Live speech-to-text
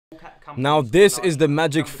Now this is the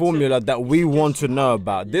magic formula that we want to know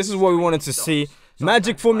about. This is what we wanted to see.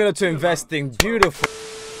 Magic formula to investing. Beautiful.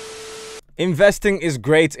 Investing is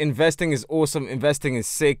great. Investing is awesome. Investing is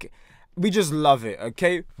sick. We just love it,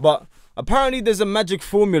 okay? But apparently there's a magic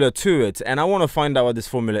formula to it, and I want to find out what this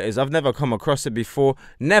formula is. I've never come across it before.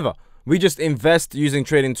 Never. We just invest using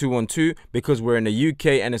Trading 212 because we're in the UK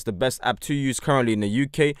and it's the best app to use currently in the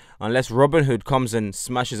UK, unless Robinhood comes and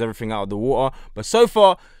smashes everything out of the water. But so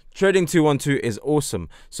far, Trading 212 is awesome.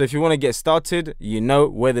 So if you want to get started, you know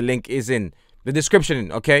where the link is in the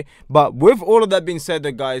description, okay? But with all of that being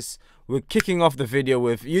said, guys, we're kicking off the video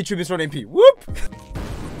with YouTube is Ronnie MP. Whoop!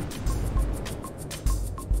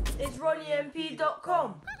 It's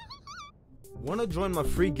RonnieMP.com. Want to join my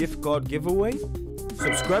free gift card giveaway?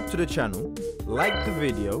 Subscribe to the channel, like the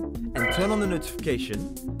video, and turn on the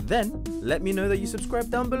notification. Then let me know that you subscribe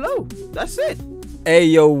down below. That's it. Hey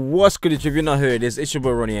yo, what's good YouTube? You know who it is. It's your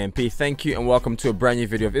boy Ronnie MP. Thank you and welcome to a brand new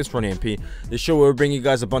video of It's Ronnie MP, the show where we bring you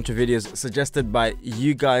guys a bunch of videos suggested by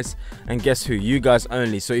you guys, and guess who? You guys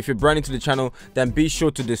only. So if you're brand new to the channel, then be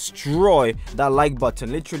sure to destroy that like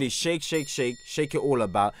button. Literally shake it all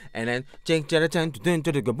about, and then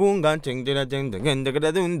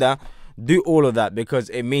do all of that because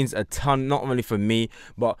it means a ton, not only for me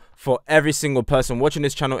but for every single person watching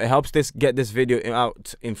this channel. It helps get this video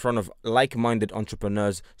out in front of like-minded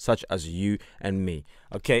entrepreneurs such as you and me,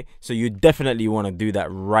 okay? So you definitely want to do that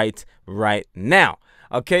right now,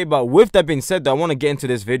 okay? But with that being said, I want to get into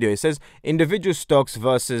this video. It says individual stocks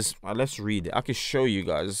versus let's read it. I can show you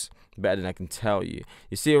guys better than I can tell you.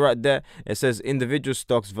 You see it right there? It says individual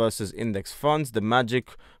stocks versus index funds, the magic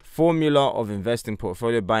formula of investing,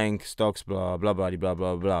 portfolio buying stocks, blah blah blah blah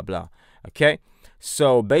blah blah blah. Okay,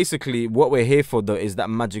 so basically what we're here for though is that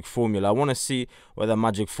magic formula. I want to see what that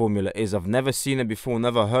magic formula is. I've never seen it before,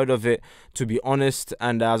 never heard of it, to be honest,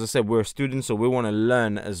 and as I said, we're students, so we want to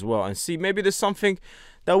learn as well and see maybe there's something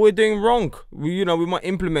that we're doing wrong. We might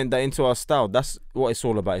implement that into our style. That's what it's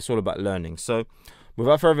all about. It's all about learning. So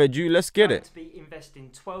without further ado, let's get it. To be investing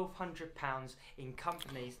 £1,200 in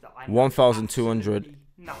companies that I know 1,200.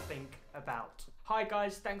 nothing about. Hi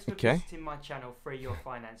guys, thanks for visiting my channel Free Your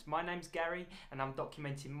Finance. My name's Gary and I'm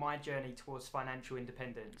documenting my journey towards financial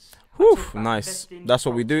independence. Whew, nice. That's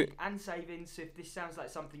what we do. And savings. So if this sounds like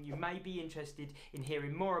something you may be interested in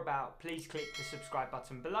hearing more about, please click the subscribe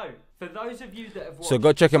button below. For those of you that have watched, so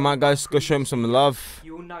go check him out, guys. Go show him some love.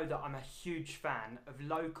 You will know that I'm a huge fan of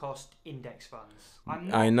low-cost index funds.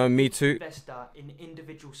 I know, me too. Investor in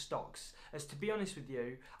individual stocks, as to be honest with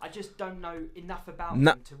you, I just don't know enough about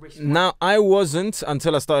them to risk. Now I wasn't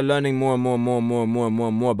until I started learning more and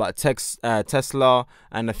more about Tesla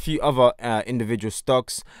and a few other individual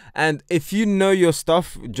stocks. And if you know your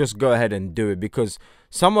stuff, just go ahead and do it, because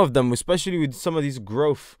some of them, especially with some of these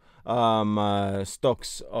growth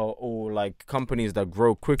stocks or like companies that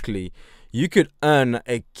grow quickly, you could earn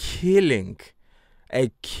a killing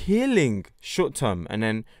short term and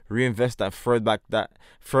then reinvest that,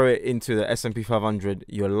 throw it into the S&P 500.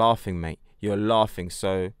 You're laughing, mate. You're laughing.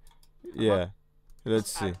 So yeah,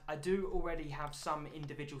 let's see. I do already have some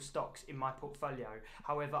individual stocks in my portfolio,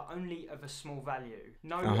 however only of a small value.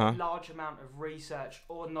 No large amount of research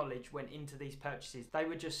or knowledge went into these purchases. They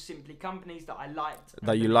were just simply companies that I liked.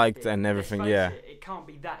 That you liked and everything, yeah. It can't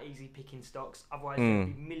be that easy picking stocks, otherwise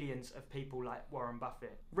there'd be millions of people like Warren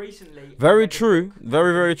Buffett. Recently, very true,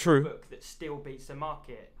 very true. Book that still beats the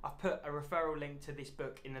market. I've put a referral link to this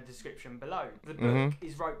book in the description below. The book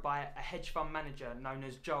is wrote by a hedge fund manager known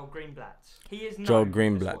as Joel Greenblatt. He is known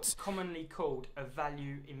as what's commonly called a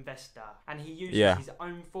value investor, and he uses his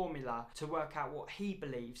own formula to work out what he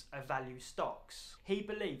believes are value stocks. He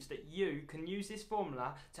believes that you can use this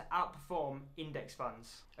formula to outperform index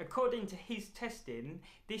funds. According to his testing,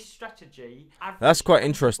 this strategy averaged that's quite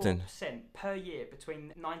interesting. 24% per year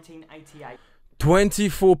between 1988.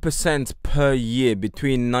 24% per year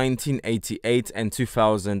between 1988 and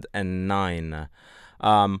 2009.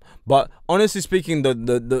 But honestly speaking,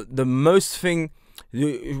 the most thing,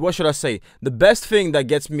 what should I say, the best thing that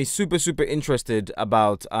gets me super interested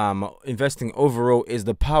about investing overall is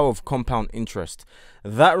the power of compound interest.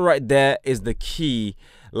 That right there is the key,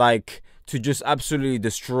 like, to just absolutely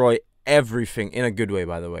destroy everything, in a good way,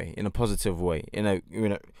 by the way, in a positive way.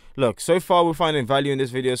 Look, so far we're finding value in this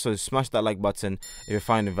video, so smash that like button if you're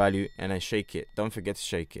finding value, and then shake it. Don't forget to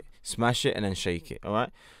shake it. Smash it and then shake it. All right,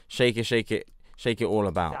 shake it, Shake it all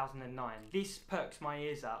about. 2009. This perks my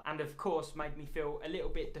ears up and of course made me feel a little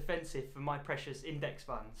bit defensive for my precious index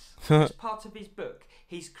funds. As part of his book,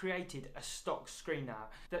 he's created a stock screener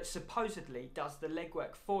that supposedly does the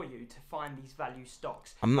legwork for you to find these value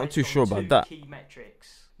stocks. I'm not too sure about that. Key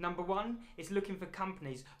metrics. Number one is looking for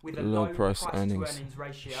companies with a Low low price price earnings. to earnings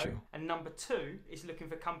ratio. Sure. And number two is looking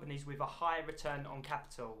for companies with a high return on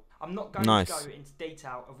capital. I'm not going Nice. to go into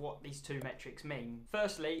detail of what these two metrics mean.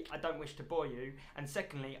 Firstly, I don't wish to bore you. And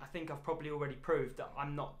secondly, I think I've probably already proved that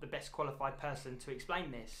I'm not the best qualified person to explain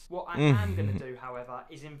this. What I am going to do, however,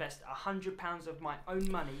 is invest £100 of my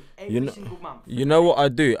own money every single month. You know what I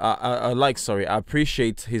do? I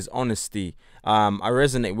appreciate his honesty. I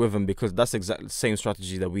resonate with him because that's exactly the same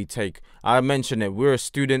strategy that we take. I mentioned it. We're a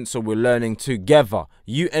student, so we're learning together.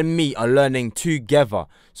 You and me are learning together.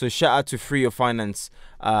 So shout out to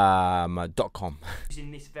freeyourfinance.com.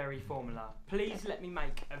 Using this very formula. Please let me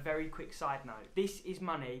make a very quick side note. This is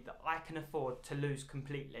money that I can afford to lose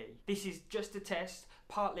completely. This is just a test,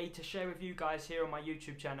 partly to share with you guys here on my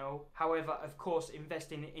YouTube channel. However, of course,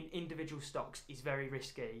 investing in individual stocks is very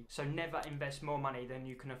risky. So never invest more money than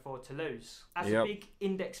you can afford to lose. As a big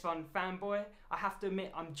index fund fanboy, I have to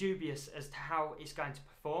admit I'm dubious as to how it's going to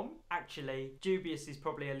perform. Actually, dubious is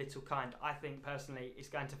probably a little kind. I think personally it's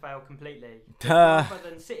going to fail completely. Rather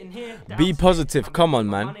than sitting here, be positive. Come on,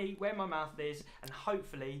 man. Money where my mouth is, and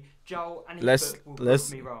hopefully Joel and his book will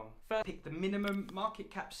prove me wrong. First, pick the minimum market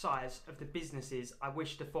cap size of the businesses I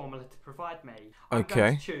wish the formula to provide me. I'm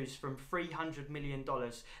going to choose from $300 million,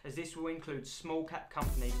 as this will include small cap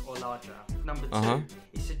companies or larger. Number two,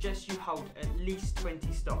 it suggests you hold at least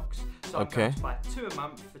 20 stocks. So I'm going to buy 2 a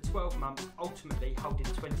month for 12 months, ultimately holding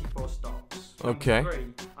 24 stocks. Number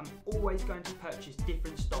three, I'm always going to purchase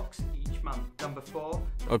different stocks each month. Number four,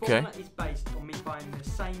 the formula is based on me buying the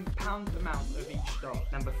same pound amount of each stock.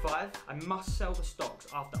 Number five, I must sell the stocks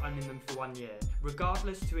after owning them for 1 year.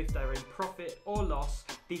 Regardless to if they're in profit or loss,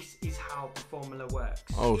 this is how the formula works.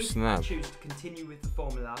 If I choose to continue with the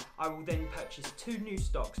formula, I will then purchase 2 new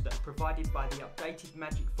stocks that are provided by the updated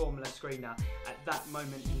Magic Formula screener at that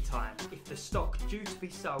moment in time. If the stock due to be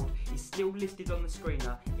sold is still listed on the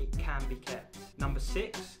screener, it can be kept. Number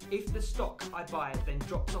 6, if the stock I buy then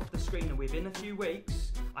drops off the screener within a few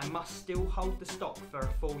weeks, I must still hold the stock for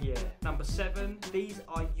a full year. Number 7, these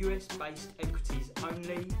are US based equities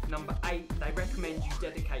only. Number 8, they recommend you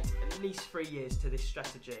dedicate at least 3 years to this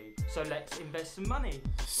strategy. So let's invest some money.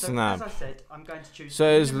 So as I said, I'm going to choose. So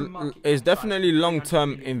it's definitely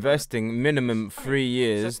long-term investing, minimum 3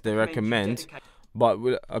 years they recommend. But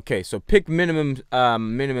okay, so pick minimum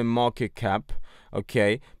market cap.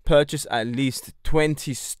 Okay, purchase at least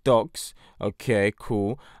 20 stocks. Okay,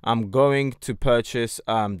 cool. I'm going to purchase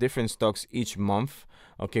different stocks each month.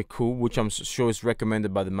 Okay, cool, which I'm sure is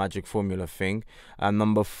recommended by the Magic Formula thing. And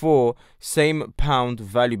number 4, same pound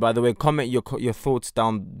value. By the way, comment your thoughts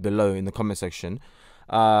down below in the comment section.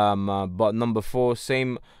 But number 4,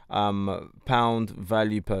 same pound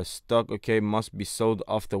value per stock. Okay, must be sold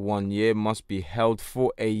after 1 year, must be held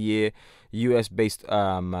for a year. US based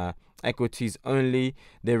equities only.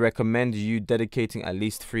 They recommend you dedicating at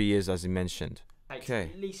least 3 years, as he mentioned. At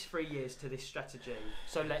least 3 years to this strategy.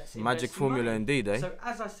 So let's Magic Formula indeed, eh? So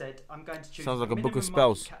as I said, I'm going to choose sounds like a book of minimum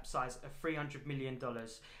spells. Market cap size of $300 million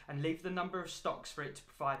and leave the number of stocks for it to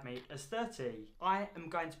provide me as 30. I am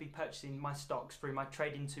going to be purchasing my stocks through my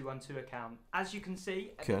Trading 212 account. As you can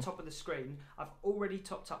see at the top of the screen, I've already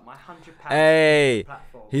topped up my £100 hey,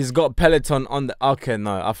 platform. He's got Peloton on the... Okay,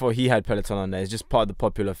 no, I thought he had Peloton on there. It's just part of the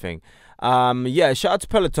popular thing. Yeah, shout out to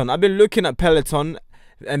Peloton. I've been looking at Peloton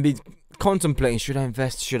and be contemplating, should I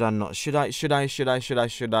invest, should I not, should I.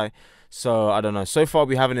 So I don't know. So far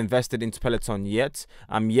we haven't invested into Peloton yet.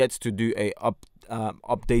 I'm yet to do a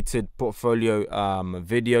updated portfolio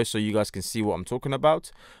video so you guys can see what I'm talking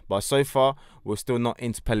about. But so far we're still not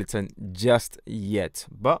into Peloton just yet.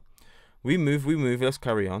 But we move. Let's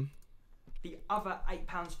carry on. The other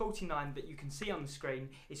 £8.49 that you can see on the screen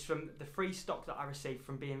is from the free stock that I received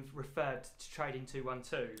from being referred to Trading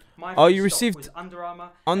 212. My you received was Under Armour.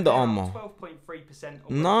 Under Armour. 12.3%.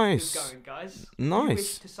 Nice. Going, guys. Nice. If you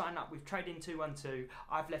wish to sign up with Trading 212,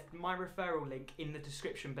 I've left my referral link in the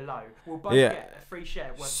description below. We'll both get a free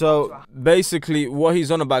share. So basically, what he's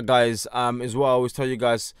on about, guys, is what I always tell you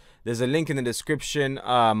guys. There's a link in the description,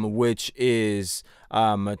 which links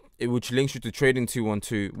you to Trading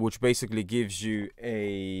 212, which basically gives you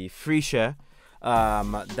a free share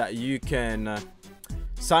that you can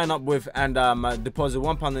sign up with and deposit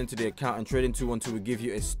 £1 into the account, and Trading 212 will give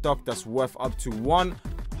you a stock that's worth up to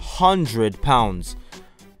 £100.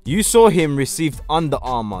 You saw him receive Under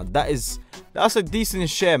Armour. That is That's a decent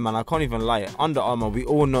share, man. I can't even lie. Under Armour, we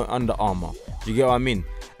all know Under Armour. Do you get what I mean?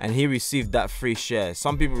 And he received that free share.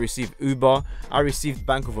 Some people receive Uber. I received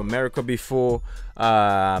Bank of America before.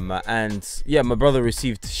 And yeah, my brother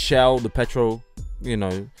received Shell, the petrol, you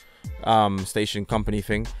know, station company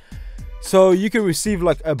thing. So you can receive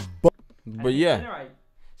like a but yeah.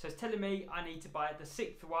 So it's telling me I need to buy the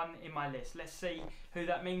 6th one in my list. Let's see who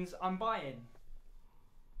that means I'm buying.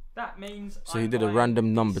 That means so he did a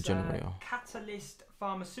random number this, generator. Catalyst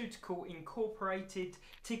Pharmaceutical Incorporated,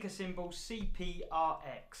 ticker symbol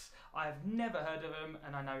CPRX. I've never heard of them,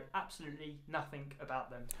 and I know absolutely nothing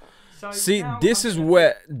about them. So see, this is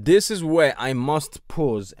where I must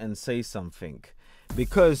pause and say something.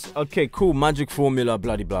 Because, okay, cool, magic formula,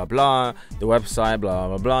 blah, blah, blah, the website, blah,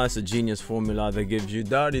 blah, blah, it's a genius formula that gives you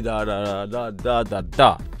da, da, da, da, da, da,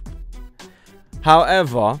 da.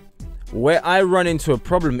 However, where I run into a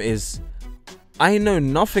problem is, I know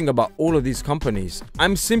nothing about all of these companies.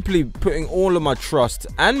 I'm simply putting all of my trust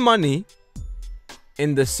and money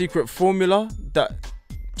in the secret formula that,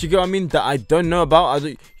 do you get what I mean, that I don't know about.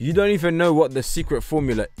 You don't even know what the secret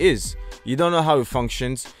formula is. You don't know how it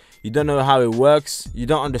functions. You don't know how it works. You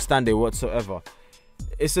don't understand it whatsoever.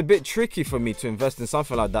 It's a bit tricky for me to invest in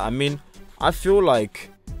something like that. I mean, I feel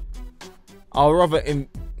like I'll rather,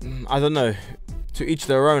 I don't know, to each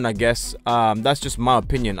their own, I guess. That's just my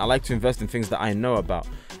opinion. I like to invest in things that I know about.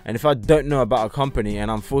 And if I don't know about a company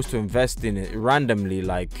and I'm forced to invest in it randomly,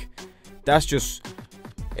 like, that's just,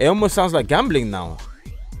 it almost sounds like gambling now.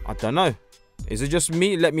 I don't know. Is it just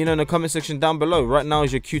me? Let me know in the comment section down below. Right now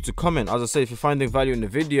is your cue to comment. As I say, if you're finding value in the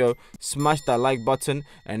video, smash that like button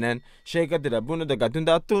and then shake it.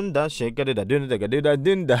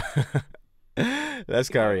 Let's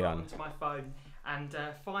carry on. Onto my phone and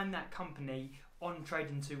find that company on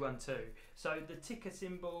Trading 212. So the ticker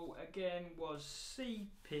symbol again was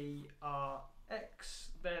CPRX.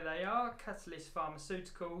 There they are, Catalyst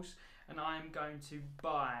Pharmaceuticals, and I'm going to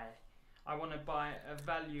buy. I want to buy a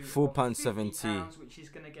value of £50, which is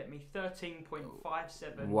going to get me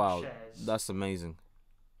 13.57 wow, shares. That's amazing.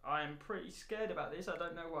 I am pretty scared about this. I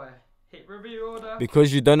don't know why. Hit review order.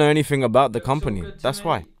 Because you don't know anything about the company. That's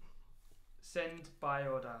why. Send buy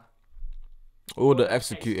order. Order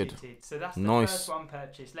executed. So that's the nice. First one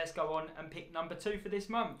purchased. Let's go on and pick number 2 for this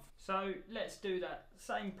month. So let's do that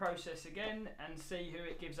same process again and see who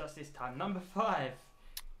it gives us this time. Number 5.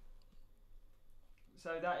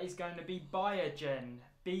 So that is going to be Biogen.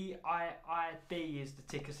 BIIB is the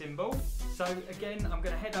ticker symbol. So again, I'm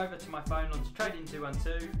going to head over to my phone onto Trading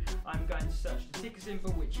 212. I'm going to search the ticker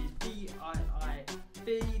symbol, which is BIIB.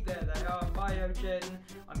 There they are, Biogen.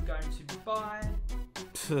 I'm going to buy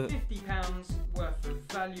 £50 worth of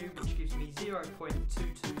value, which gives me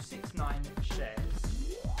 0.2269 shares.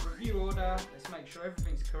 Review order. Let's make sure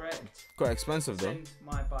everything's correct. Quite expensive though. Send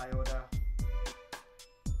my buy order.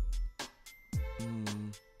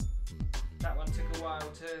 That one took a while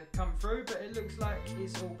to come through, but it looks like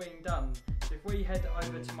it's all been done. So if we head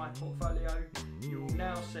over to my portfolio, you will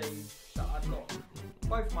now see that I've got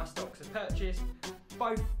both my stocks are purchased,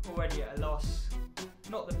 both already at a loss.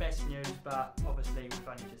 Not the best news, but obviously we've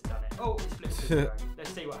only just done it. Oh, it's flipped to 0. Let's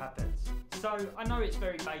see what happens. So I know it's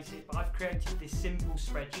very basic, but I've created this simple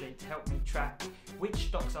spreadsheet to help me track which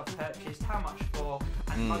stocks I've purchased, how much for,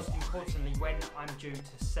 and most importantly, when I'm due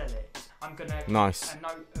to sell it. I'm going to keep a note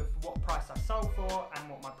of what price I sold for and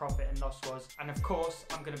what my profit and loss was. And of course,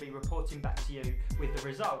 I'm going to be reporting back to you with the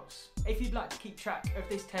results. If you'd like to keep track of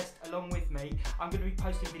this test along with me, I'm going to be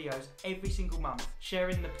posting videos every single month,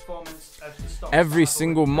 sharing the performance of the stocks every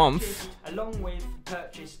single month, along with the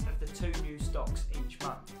purchase of the 2 new stocks each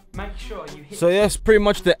month. Make sure you hit. So yes, pretty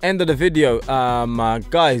much the end of the video,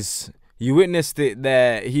 guys. You witnessed it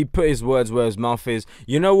there. He put his words where his mouth is.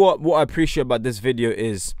 You know what I appreciate about this video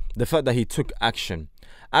is the fact that he took action.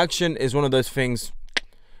 Action is one of those things,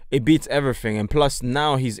 it beats everything. And plus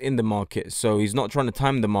now he's in the market, so he's not trying to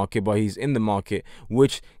time the market, but he's in the market,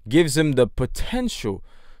 which gives him the potential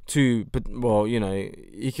to, well, you know,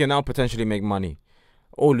 he can now potentially make money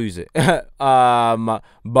or lose it. But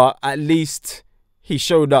at least he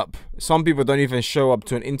showed up. Some people don't even show up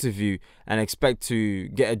to an interview and expect to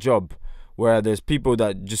get a job, where there's people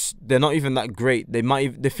that just, they're not even that great. They might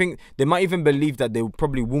even believe that they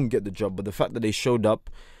probably won't get the job, but the fact that they showed up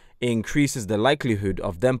increases the likelihood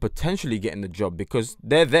of them potentially getting the job, because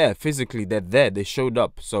they're there physically, they're there, they showed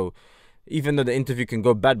up. So even though the interview can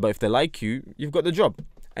go bad, but if they like you, you've got the job.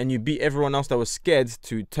 And you beat everyone else that was scared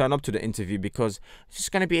to turn up to the interview because it's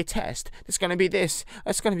just going to be a test. It's going to be this.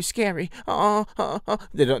 It's going to be scary.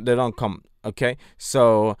 They don't come. Okay.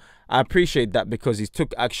 So I appreciate that because he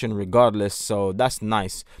took action regardless, so that's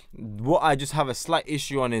nice. What I just have a slight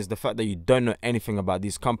issue on is the fact that you don't know anything about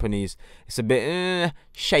these companies. It's a bit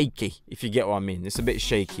shaky, if you get what I mean. It's a bit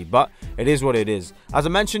shaky, but it is what it is. As I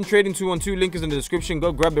mentioned, Trading 212 link is in the description.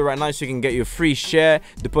 Go grab it right now so you can get your free share.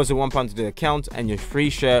 Deposit £1 to the account and your free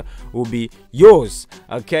share will be yours.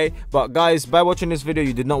 Okay, but guys, by watching this video,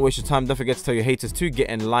 you did not waste your time. Don't forget to tell your haters to get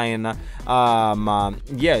in line.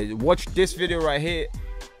 Yeah, watch this video right here.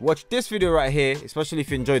 Watch this video right here, especially if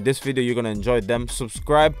you enjoyed this video, you're gonna enjoy them.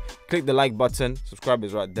 Subscribe, click the like button. Subscribe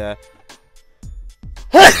is right there.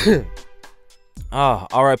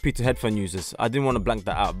 RIP to headphone users. I didn't want to blank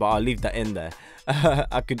that out, but I'll leave that in there.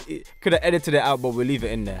 I could have edited it out, but we'll leave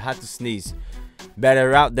it in there. Had to sneeze.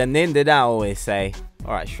 Better out than in, did I always say.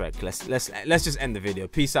 All right, Shrek. Let's just end the video.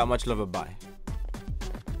 Peace out. Much love. Bye.